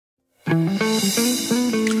Woke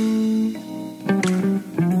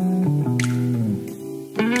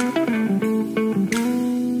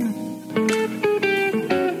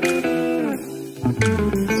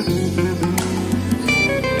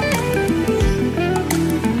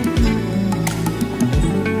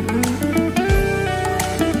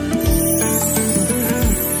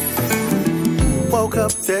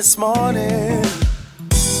up this morning,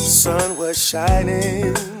 sun was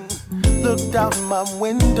shining. Looked out my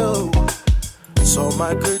window, saw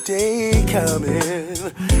my good day coming.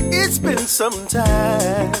 It's been some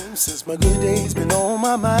time since my good day's been on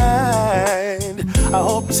my mind. I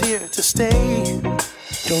hope it's here to stay.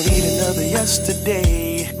 Don't need another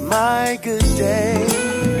yesterday. My good day,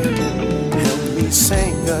 help me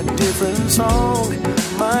sing a different song.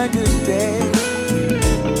 My good day,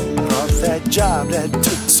 that job that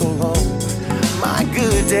took so long. My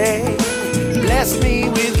good day, bless me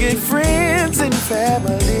with good friends and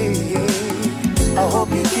family. I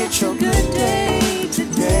hope you get your good day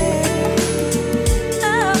today.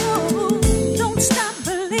 Oh, don't stop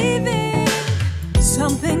believing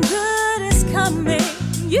something good is coming.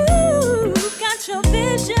 You've got your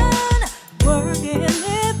vision, working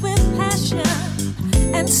it with passion,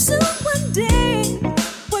 and soon one day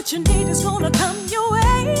what you need is gonna come your way.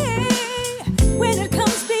 When it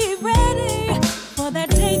comes, be ready for that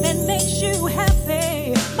day that makes you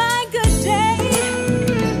happy. My good day,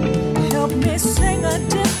 help me sing a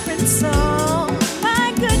different song.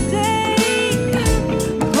 My good day,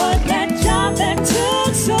 for that job that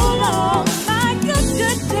took so long. My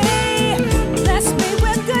good day, bless me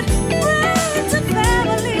with good friends and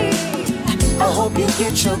family. I hope you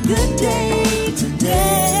get your good day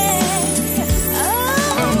today.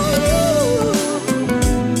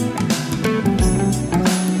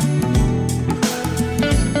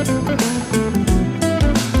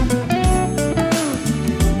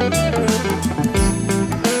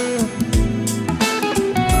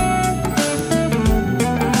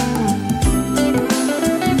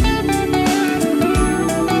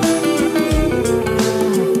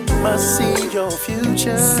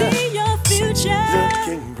 See your future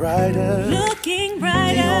looking brighter, looking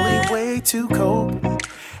brighter. The only way to cope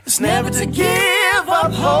is never to give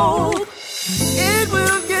up hope. It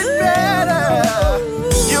will get better.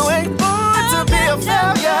 You ain't born to be a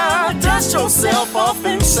failure. Dust yourself off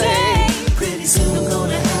and say, pretty soon I'm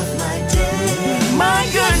gonna have my day. My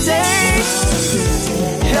good day,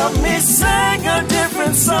 help me sing a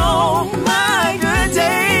different song. My good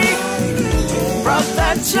day, brought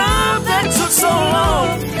that job that took so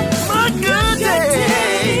long. My good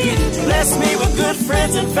day, bless me with good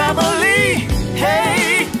friends and family.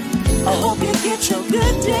 Hey, I hope you get your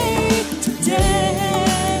good day today.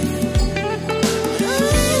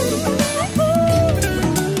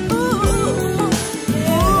 Ooh,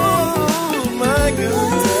 my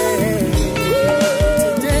good day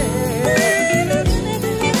today.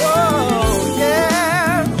 Oh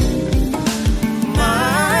yeah,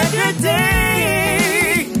 my good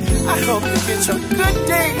day. I hope you get your good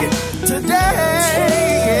day today.